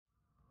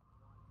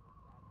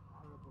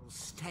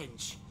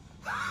stench.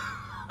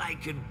 I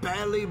can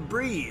barely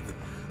breathe.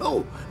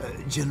 Oh,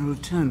 General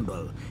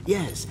Turnbull.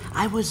 Yes,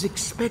 I was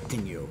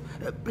expecting you.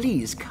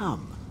 Please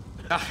come.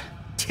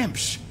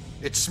 Timsh,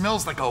 it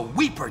smells like a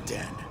weeper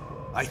den.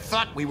 I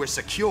thought we were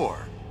secure.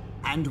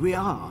 And we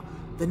are.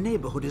 The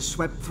neighborhood is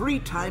swept 3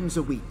 times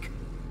a week.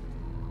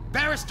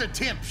 Barrister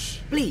Timsh!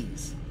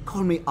 Please,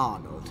 call me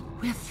Arnold.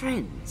 We're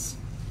friends.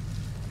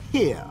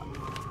 Here,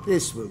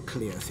 this will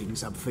clear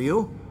things up for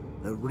you.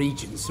 The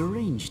Regents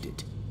arranged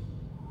it.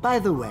 By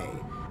the way,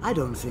 I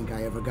don't think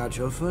I ever got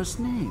your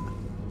first name.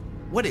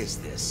 What is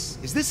this?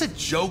 Is this a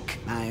joke?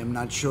 I am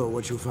not sure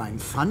what you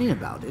find funny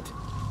about it.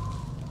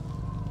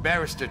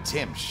 Barrister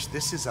Timsh,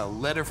 this is a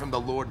letter from the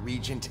Lord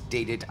Regent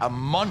dated a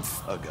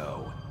month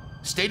ago,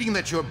 stating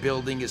that your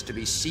building is to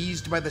be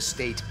seized by the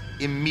state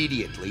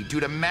immediately due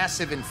to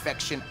massive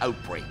infection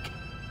outbreak,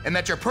 and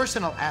that your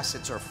personal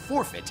assets are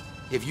forfeit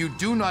if you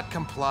do not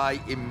comply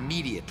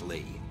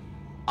immediately.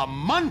 A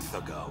month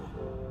ago?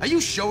 Are you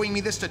showing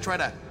me this to try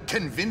to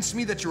convince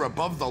me that you're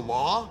above the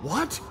law?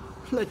 What?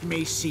 Let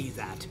me see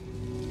that.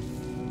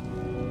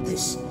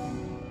 This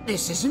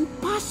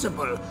isn't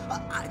possible.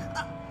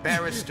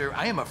 Barrister,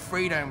 I am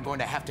afraid I am going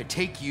to have to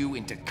take you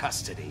into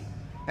custody.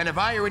 And if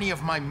I or any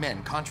of my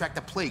men contract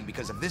the plague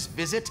because of this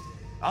visit,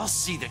 I'll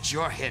see that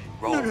your head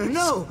rolls.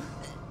 No.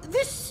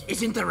 This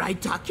isn't the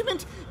right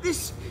document.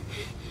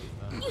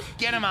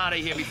 Get him out of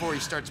here before he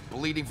starts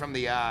bleeding from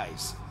the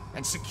eyes.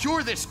 And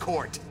secure this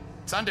court.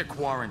 It's under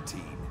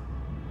quarantine.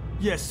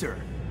 Yes, sir.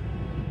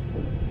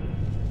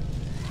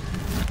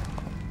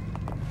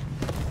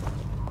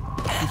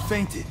 He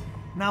fainted.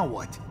 Now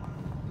what?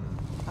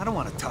 I don't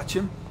want to touch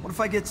him. What if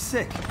I get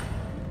sick?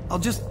 I'll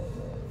just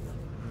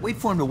wait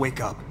for him to wake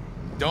up.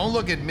 Don't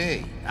look at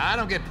me. I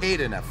don't get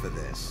paid enough for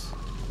this.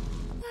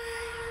 What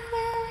will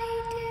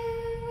I do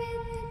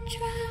with the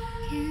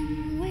drunken